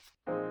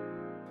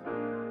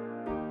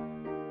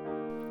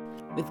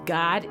with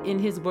God in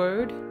His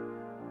Word?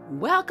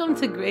 Welcome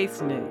to Grace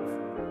Notes,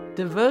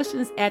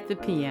 Devotions at the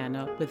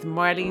Piano with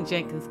Marlene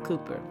Jenkins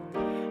Cooper.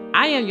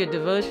 I am your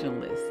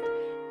devotionalist,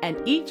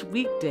 and each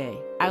weekday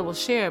I will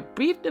share a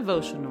brief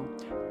devotional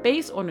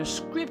based on a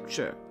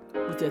scripture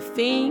with a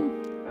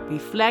theme,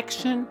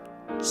 reflection,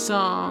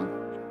 song,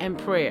 and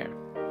prayer.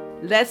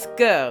 Let's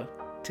go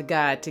to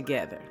God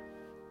together.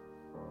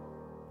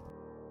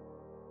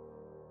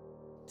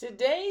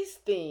 Today's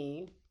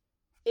theme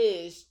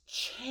is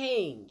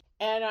change,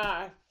 and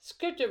our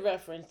scripture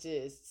reference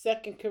is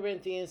 2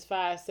 Corinthians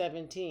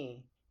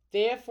 5:17.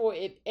 Therefore,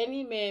 if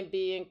any man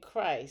be in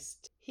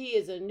Christ, he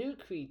is a new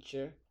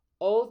creature.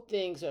 Old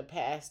things are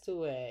passed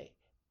away.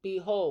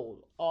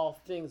 Behold, all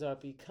things are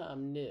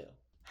become new.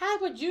 How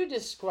would you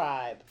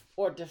describe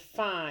or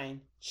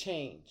define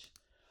change?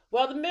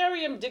 Well, the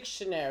Merriam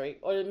Dictionary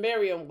or the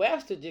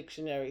Merriam-Webster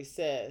Dictionary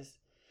says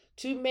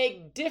to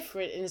make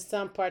different in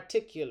some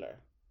particular.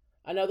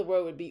 Another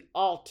word would be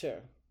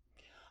alter.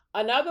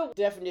 Another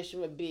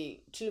definition would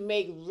be to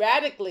make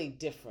radically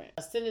different.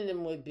 A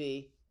synonym would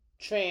be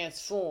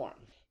transform.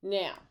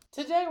 Now,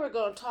 today we're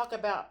going to talk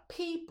about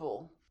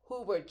people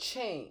who were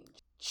changed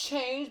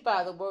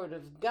by the word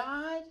of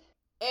God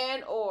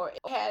and or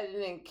had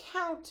an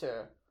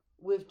encounter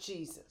with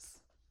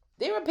Jesus.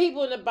 There were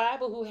people in the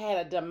Bible who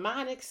had a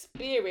demonic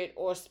spirit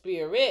or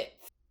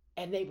spirits,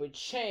 and they were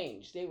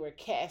changed. They were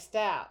cast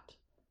out,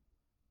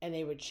 and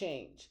they were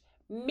changed.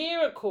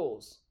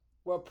 Miracles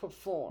were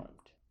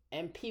performed,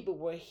 and people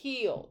were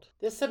healed.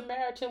 The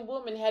Samaritan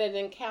woman had an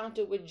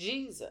encounter with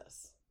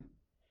Jesus,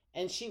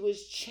 and she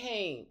was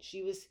changed.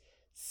 She was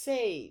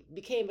saved,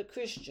 became a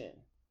Christian.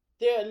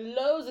 There are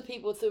loads of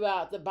people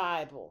throughout the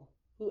Bible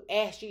who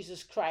asked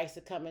Jesus Christ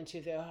to come into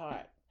their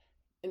heart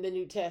in the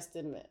New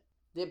Testament.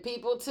 There are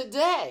people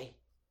today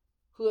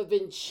who have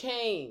been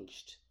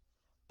changed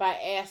by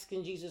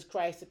asking Jesus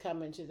Christ to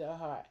come into their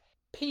heart.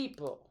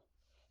 People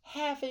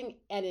having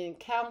an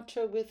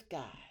encounter with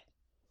God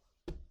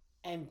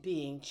and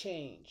being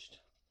changed.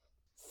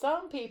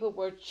 Some people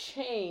were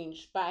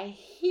changed by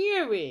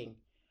hearing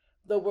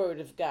the word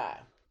of God.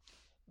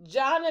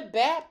 John the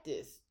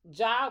Baptist's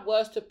job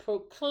was to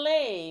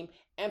proclaim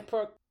and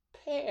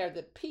prepare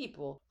the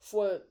people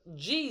for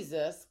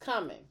Jesus'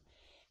 coming.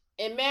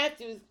 In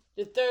Matthew,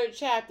 the 3rd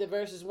chapter,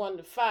 verses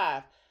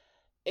 1-5,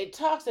 it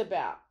talks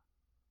about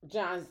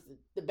John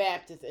the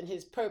Baptist and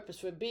his purpose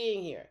for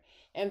being here.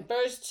 In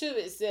verse 2,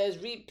 it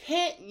says,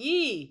 repent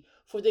ye,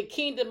 for the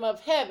kingdom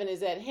of heaven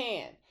is at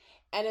hand.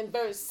 And in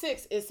verse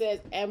 6, it says,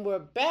 and were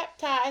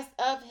baptized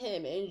of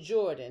him in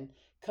Jordan,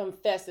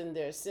 confessing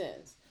their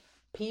sins.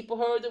 People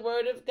heard the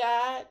word of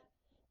God.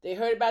 They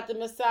heard about the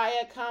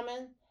Messiah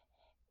coming.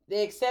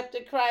 They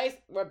accepted Christ,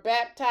 were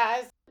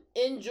baptized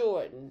in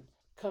Jordan,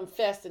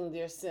 confessing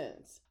their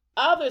sins.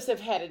 Others have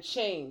had a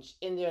change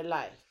in their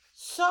life.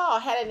 Saul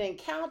had an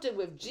encounter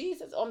with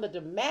Jesus on the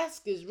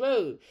Damascus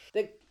Road.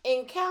 The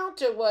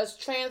encounter was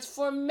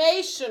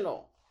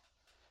transformational.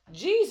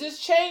 Jesus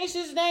changed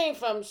his name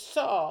from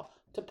Saul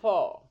to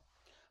Paul.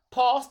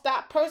 Paul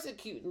stopped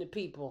persecuting the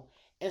people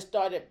and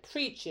started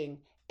preaching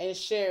and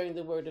sharing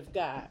the word of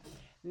God.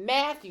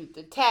 Matthew,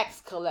 the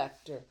tax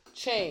collector,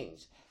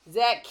 changed.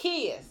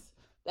 Zacchaeus,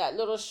 that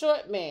little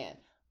short man,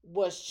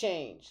 was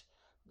changed.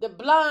 The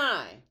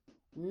blind,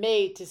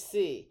 made to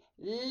see.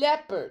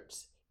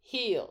 Lepers,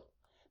 healed.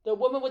 The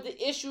woman with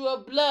the issue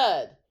of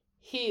blood,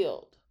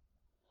 healed.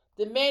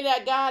 The man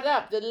that got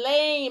up, the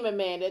lame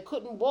man that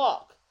couldn't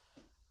walk,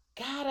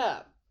 got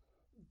up.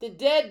 The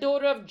dead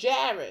daughter of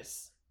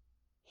Jairus,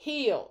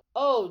 healed.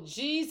 Oh,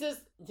 Jesus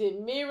did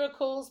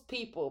miracles.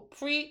 People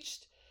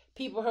preached.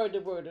 People heard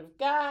the word of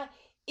God.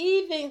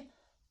 Even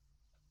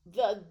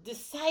the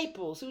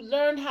disciples who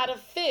learned how to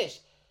fish,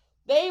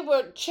 they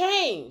were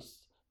changed.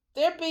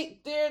 Their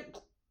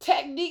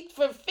technique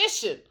for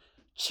fishing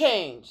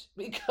changed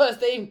because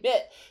they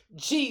met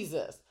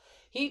Jesus.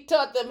 He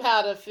taught them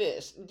how to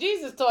fish.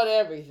 Jesus taught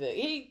everything.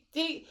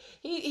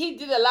 He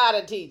did a lot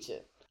of teaching.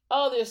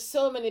 Oh, there's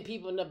so many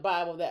people in the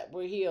Bible that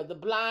were healed. The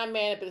blind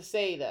man at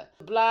Bethsaida,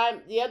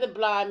 the other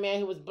blind man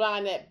who was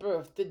blind at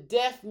birth, the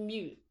deaf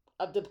mute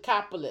of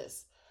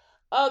Decapolis.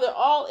 Oh, they're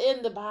all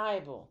in the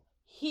Bible.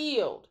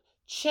 Healed,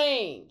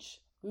 changed,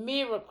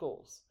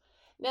 miracles.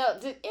 Now,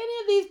 did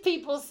any of these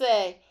people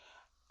say,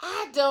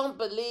 I don't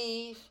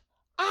believe,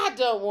 I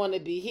don't want to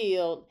be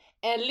healed,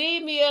 and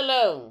leave me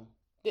alone?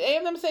 Did any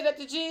of them say that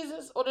to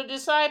Jesus or the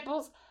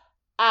disciples?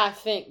 I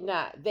think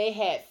not. They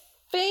had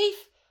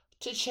faith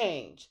to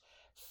change,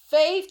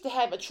 faith to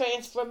have a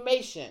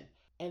transformation,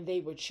 and they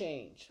were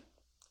changed.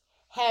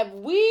 Have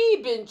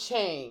we been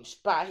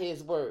changed by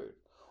his word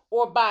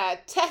or by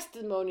a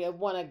testimony of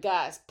one of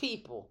God's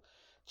people?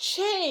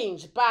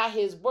 Changed by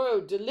his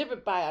word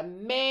delivered by a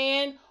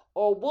man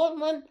or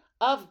woman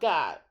of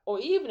God or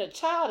even a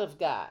child of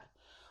God.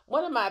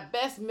 One of my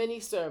best mini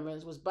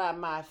sermons was by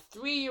my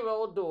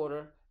 3-year-old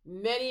daughter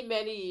many,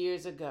 many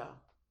years ago.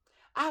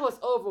 I was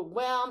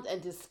overwhelmed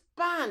and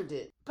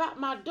despondent about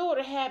my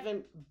daughter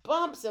having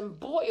bumps and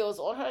boils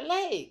on her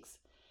legs,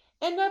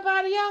 and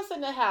nobody else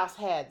in the house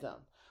had them.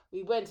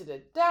 We went to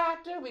the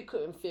doctor. We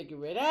couldn't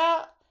figure it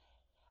out.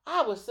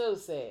 I was so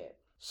sad.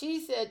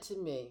 She said to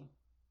me,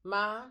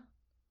 "Mom,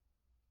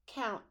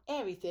 count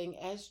everything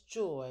as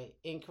joy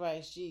in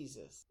Christ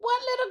Jesus."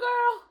 What, little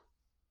girl?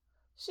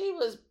 She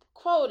was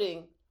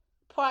quoting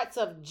parts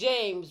of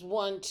James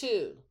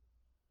 1:2.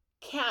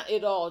 Count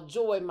it all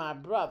joy, my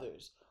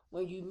brothers,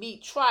 when you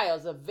meet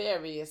trials of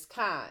various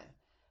kinds.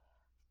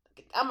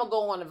 I'm going to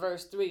go on to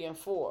verse 3 and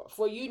 4.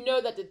 For you know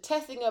that the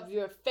testing of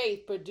your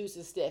faith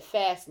produces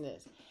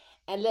steadfastness.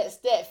 And let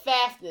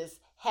steadfastness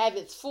have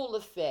its full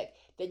effect,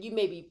 that you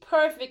may be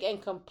perfect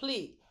and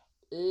complete,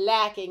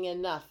 lacking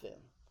in nothing.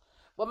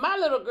 Well, my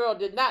little girl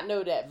did not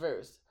know that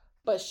verse,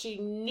 but she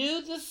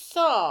knew the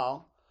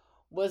song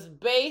was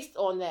based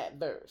on that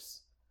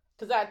verse,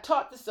 because I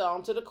taught the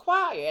song to the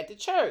choir at the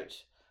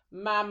church.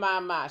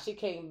 My. She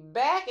came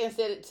back and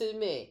said it to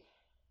me.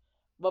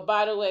 But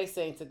by the way,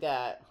 saints of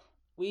God,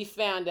 we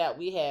found out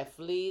we had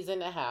fleas in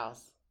the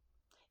house,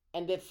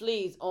 and the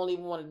fleas only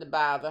wanted to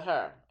bother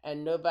her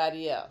and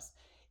nobody else.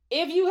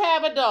 If you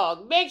have a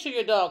dog, make sure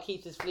your dog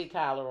keeps his flea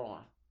collar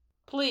on.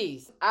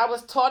 Please. I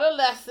was taught a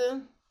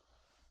lesson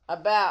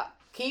about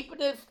keeping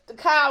the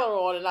collar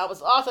on, and I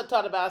was also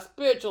taught about a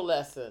spiritual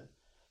lesson.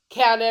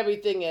 Count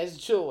everything as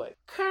joy.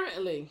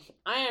 Currently,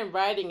 I am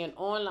writing an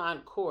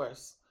online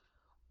course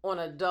on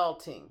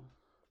adulting.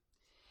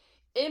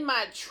 In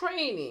my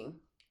training,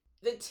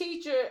 the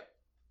teacher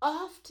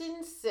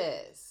often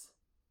says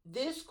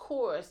this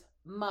course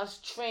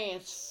must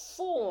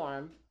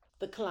transform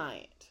the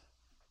client.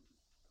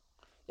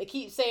 They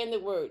keep saying the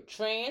word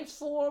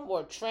transform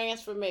or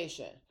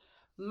transformation.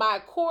 My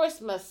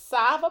course must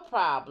solve a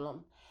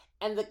problem,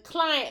 and the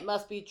client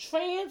must be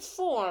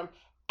transformed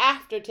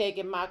after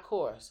taking my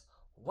course.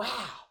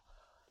 Wow,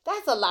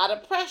 that's a lot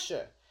of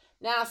pressure.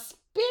 Now,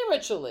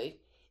 spiritually,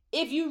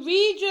 if you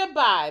read your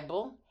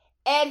Bible,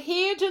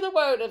 adhere to the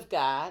Word of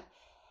God,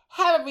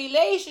 have a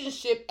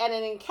relationship and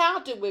an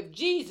encounter with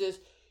Jesus,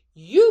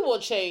 you will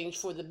change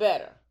for the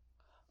better.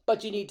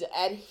 But you need to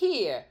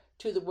adhere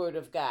to the Word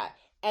of God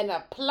and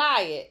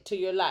apply it to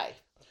your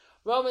life.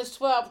 Romans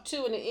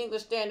 12:2 in the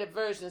English Standard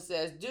Version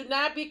says, "Do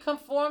not be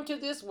conformed to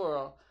this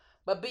world,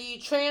 but be ye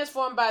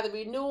transformed by the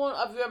renewal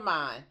of your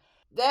mind,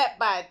 that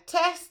by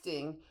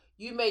testing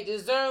you may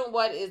discern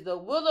what is the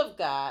will of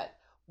God,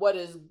 what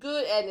is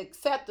good and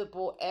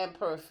acceptable and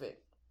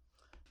perfect."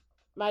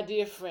 My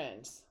dear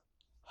friends,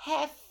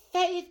 have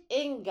faith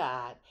in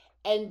God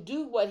and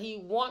do what He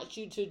wants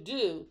you to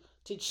do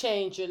to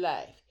change your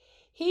life.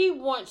 He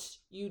wants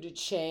you to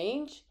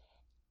change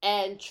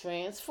and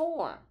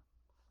transform.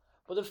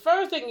 Well, the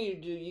first thing you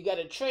do, you got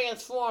to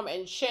transform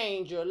and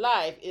change your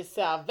life, is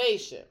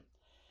salvation.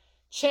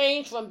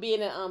 Change from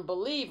being an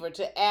unbeliever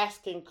to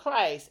asking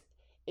Christ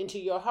into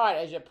your heart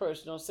as your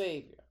personal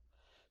Savior.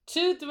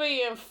 2,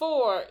 3, and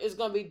 4 is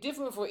going to be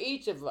different for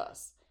each of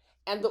us,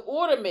 and the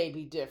order may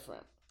be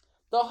different.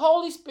 The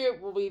Holy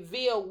Spirit will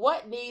reveal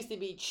what needs to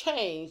be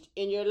changed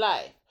in your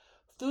life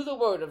through the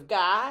Word of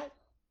God,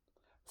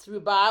 through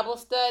Bible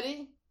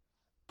study,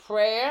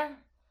 prayer,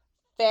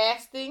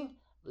 fasting,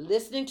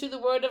 listening to the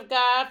Word of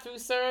God through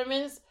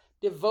sermons,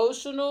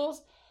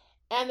 devotionals,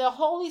 and the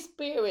Holy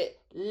Spirit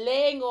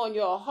laying on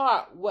your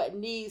heart what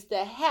needs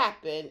to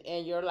happen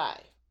in your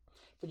life.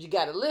 But you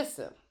got to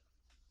listen.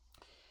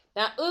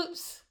 Now,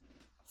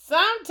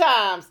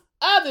 sometimes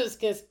others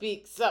can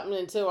speak something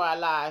into our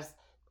lives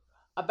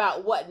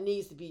about what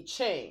needs to be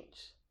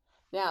changed.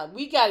 Now,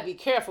 we got to be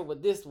careful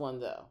with this one,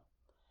 though.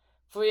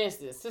 For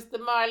instance, Sister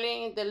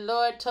Marlene, the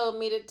Lord told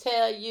me to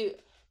tell you,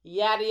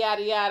 yada,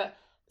 yada, yada.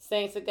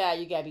 Saints of God,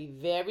 you got to be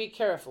very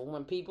careful.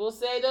 When people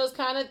say those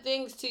kind of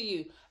things to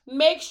you,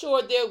 make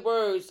sure their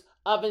words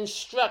of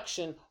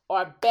instruction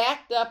are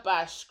backed up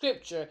by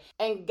Scripture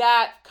and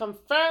God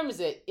confirms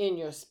it in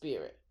your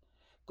spirit.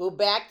 Go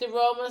back to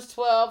Romans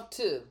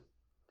 12:2.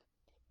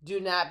 Do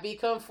not be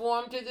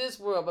conformed to this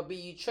world, but be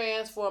ye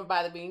transformed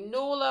by the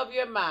renewal of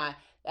your mind,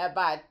 that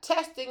by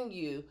testing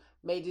you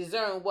may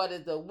discern what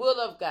is the will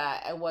of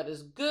God and what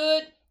is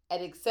good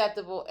and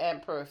acceptable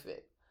and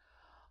perfect.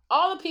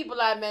 All the people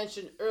I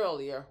mentioned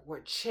earlier were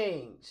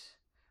changed.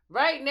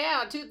 Right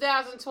now,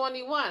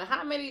 2021,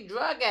 how many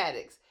drug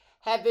addicts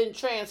have been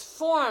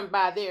transformed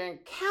by their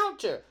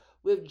encounter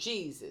with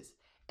Jesus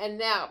and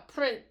now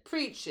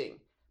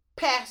preaching,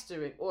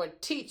 pastoring, or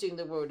teaching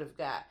the Word of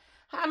God?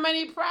 How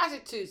many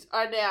prostitutes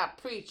are now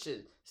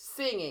preaching,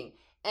 singing,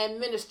 and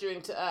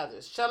ministering to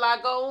others? Shall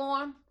I go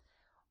on?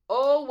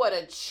 Oh, what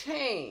a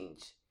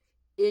change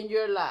in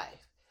your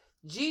life.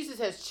 Jesus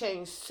has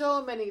changed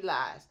so many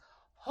lives.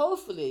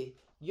 Hopefully,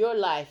 your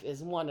life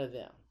is one of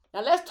them.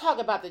 Now, let's talk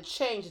about the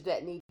changes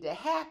that need to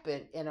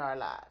happen in our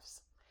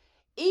lives.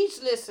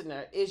 Each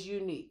listener is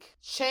unique.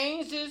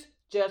 Changes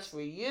just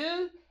for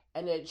you,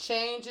 and it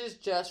changes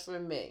just for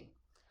me.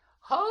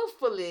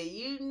 Hopefully,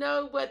 you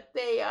know what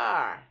they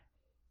are.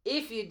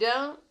 If you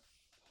don't,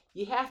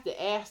 you have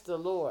to ask the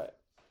Lord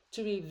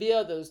to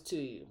reveal those to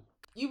you.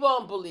 You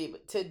won't believe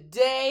it.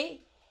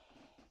 Today,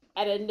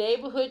 at a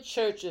neighborhood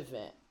church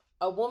event,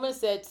 a woman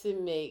said to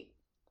me,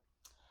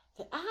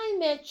 I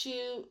met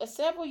you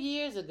several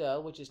years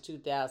ago, which is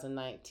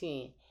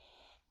 2019,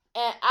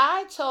 and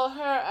I told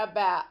her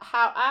about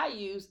how I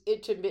use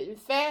intermittent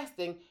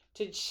fasting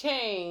to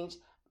change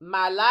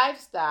my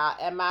lifestyle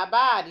and my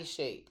body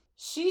shape.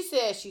 She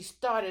said she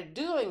started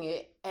doing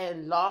it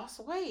and lost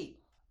weight.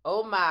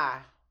 Oh my.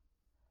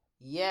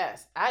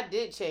 Yes, I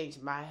did change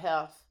my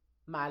health,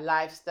 my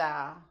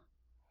lifestyle,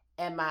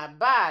 and my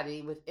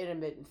body with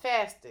intermittent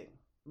fasting.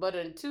 But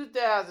in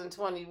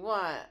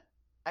 2021,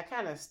 I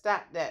kind of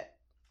stopped that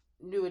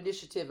new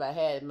initiative I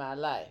had in my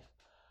life.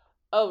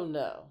 Oh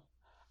no.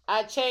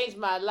 I changed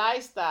my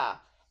lifestyle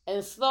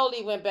and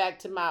slowly went back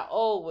to my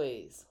old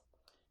ways.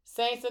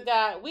 Saints of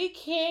God, we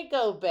can't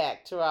go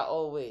back to our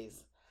old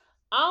ways.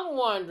 I'm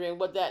wondering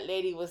what that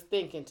lady was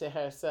thinking to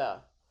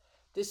herself.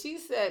 Did she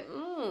say,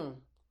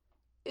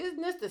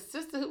 isn't this the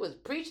sister who was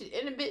preaching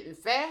intermittent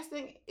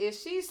fasting?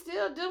 Is she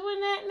still doing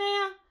that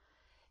now?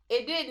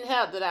 It didn't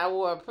help that I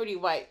wore a pretty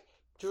white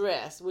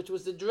dress, which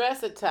was the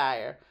dress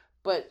attire,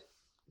 but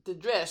the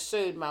dress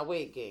showed my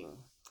weight gain.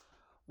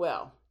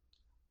 Well,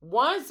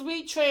 once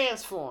we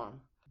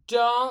transform,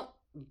 don't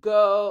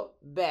go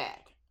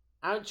back.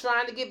 I'm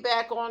trying to get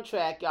back on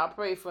track. Y'all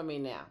pray for me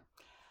now.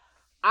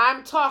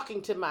 I'm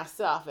talking to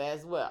myself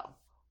as well.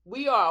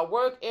 We are a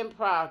work in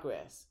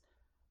progress.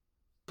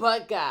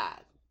 But God,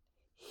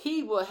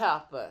 He will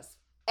help us.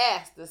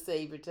 Ask the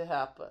Savior to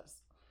help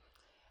us.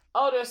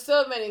 Oh, there's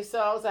so many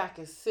songs I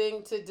can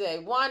sing today.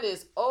 One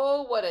is,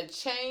 oh, what a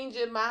change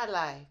in my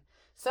life.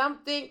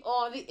 Something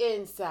on the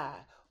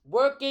inside,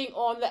 working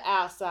on the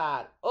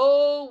outside.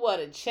 Oh, what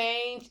a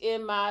change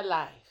in my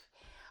life.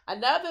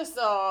 Another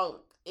song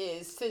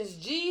is Since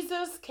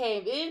Jesus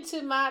Came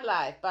Into My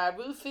Life by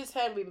Rufus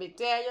Henry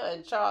McDaniel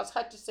and Charles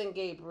Hutchinson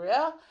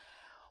Gabriel.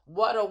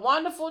 What a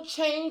wonderful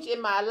change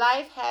in my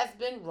life has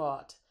been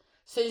wrought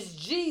since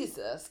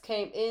Jesus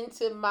came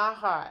into my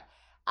heart.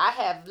 I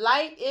have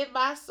light in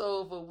my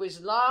soul for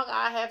which long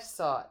I have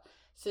sought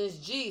since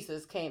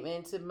Jesus came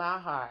into my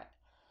heart.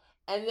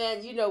 And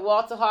then,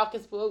 Walter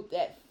Hawkins wrote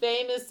that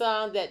famous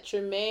song that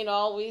Tremaine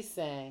always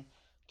sang,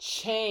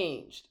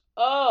 Changed.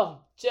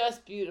 Oh,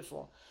 just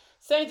beautiful.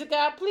 Saints of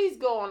God, please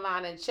go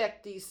online and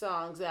check these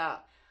songs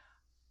out.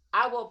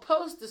 I will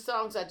post the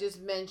songs I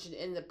just mentioned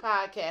in the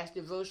podcast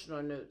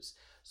devotional notes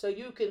so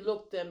you can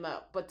look them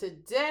up. But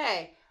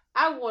today,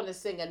 I want to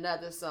sing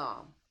another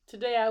song.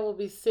 Today, I will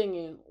be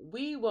singing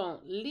We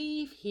Won't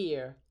Leave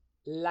Here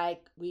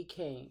Like We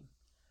Came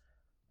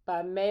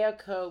by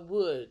Mayaka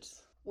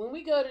Woods. When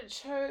we go to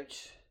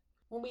church,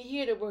 when we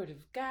hear the Word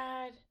of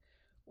God,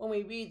 when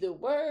we read the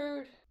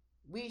Word,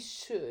 we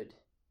should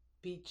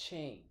be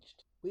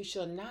changed. We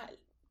shall not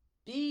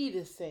be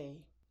the same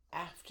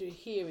after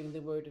hearing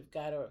the Word of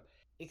God or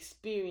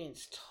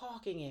experience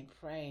talking and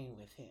praying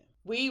with Him.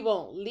 We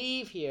won't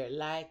leave here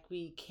like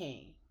we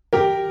came.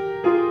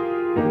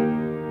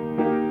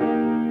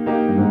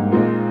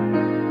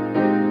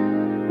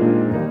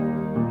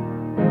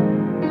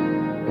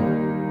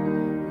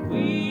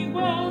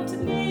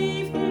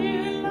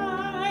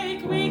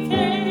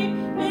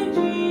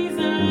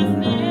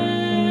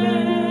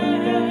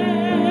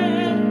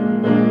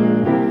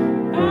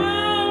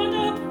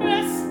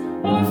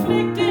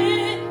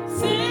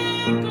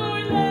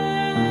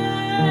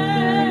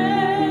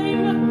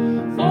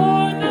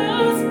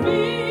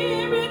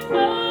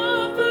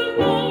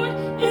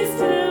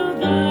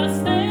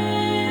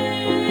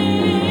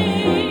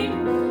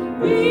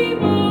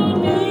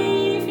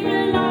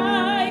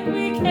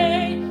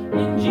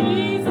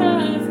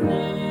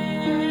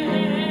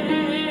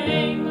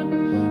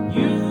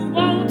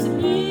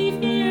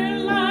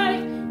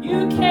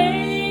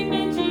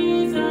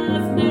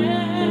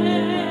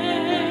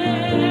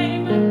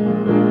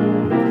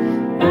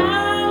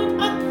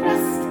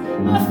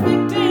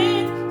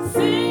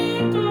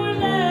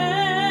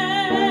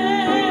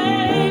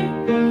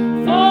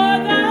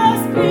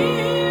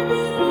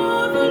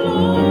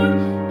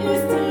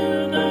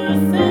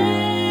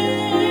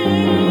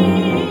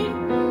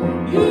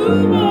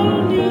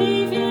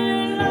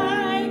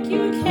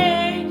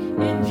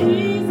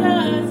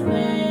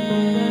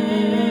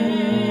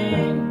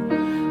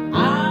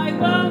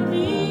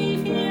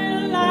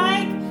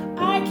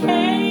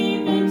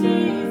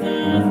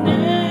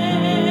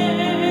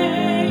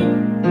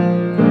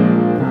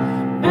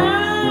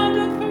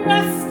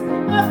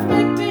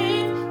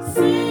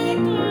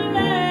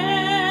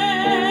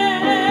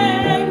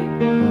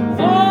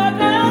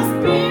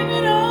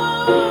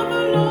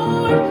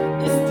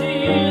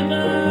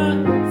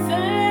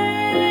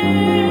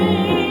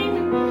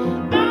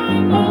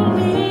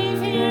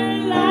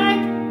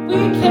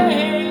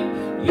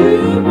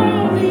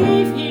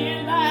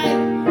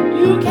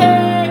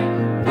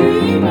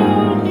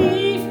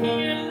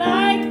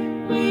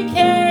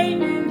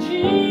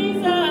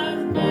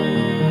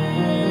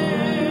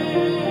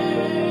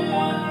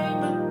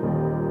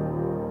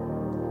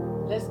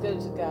 Let's go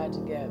to God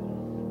together.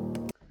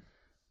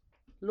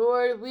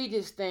 Lord, we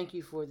just thank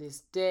you for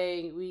this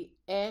day. We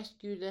ask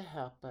you to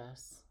help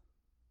us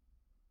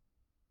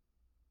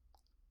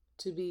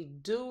to be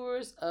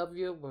doers of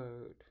your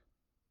word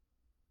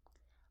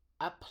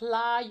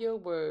apply your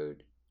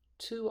word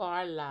to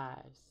our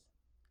lives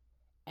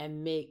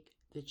and make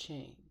the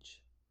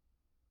change.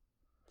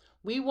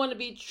 We want to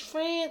be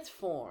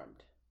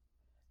transformed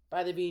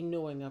by the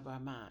renewing of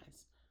our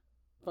minds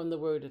from the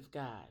word of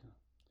God.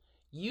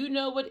 You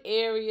know what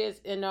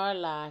areas in our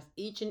lives,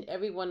 each and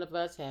every one of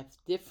us have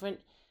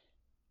different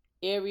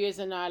areas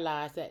in our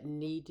lives that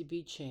need to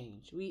be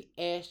changed. We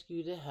ask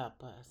you to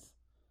help us.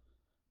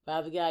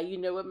 Father God, you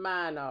know what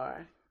mine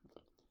are,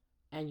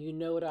 and you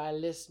know what our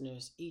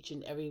listeners, each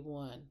and every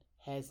one,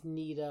 has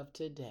need of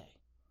today.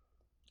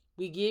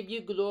 We give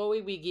you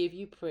glory, we give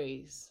you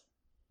praise,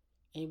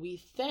 and we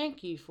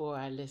thank you for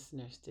our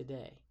listeners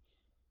today.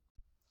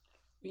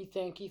 We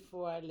thank you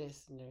for our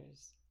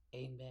listeners.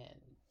 Amen.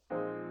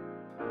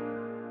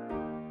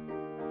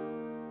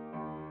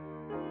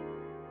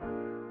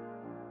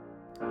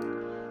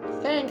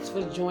 Thanks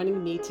for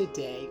joining me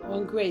today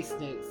on Grace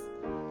Notes,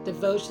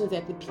 Devotions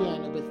at the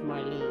Piano with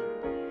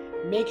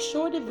Marlene. Make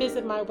sure to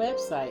visit my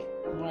website,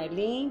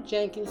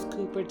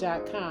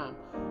 marlenejenkinscooper.com,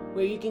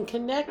 where you can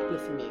connect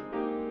with me.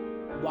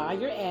 While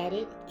you're at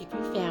it, if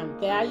you found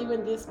value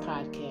in this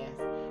podcast,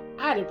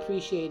 I'd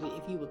appreciate it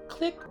if you would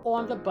click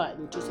on the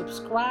button to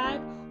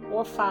subscribe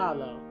or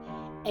follow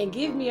and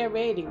give me a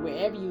rating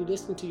wherever you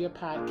listen to your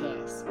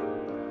podcast.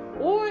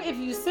 Or if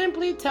you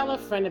simply tell a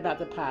friend about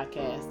the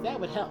podcast, that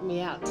would help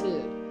me out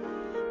too.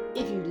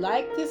 If you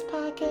like this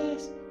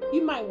podcast,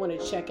 you might want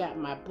to check out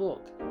my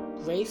book,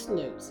 Grace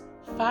Notes,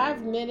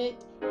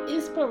 5-minute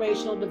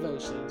inspirational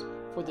devotions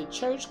for the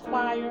church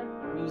choir,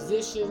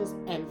 musicians,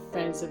 and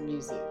friends of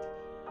music.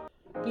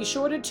 Be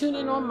sure to tune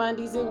in on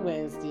Mondays and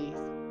Wednesdays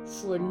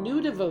for new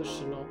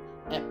devotional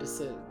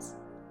episodes.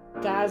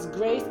 God's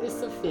grace is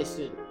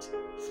sufficient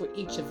for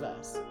each of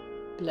us.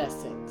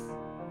 Blessings.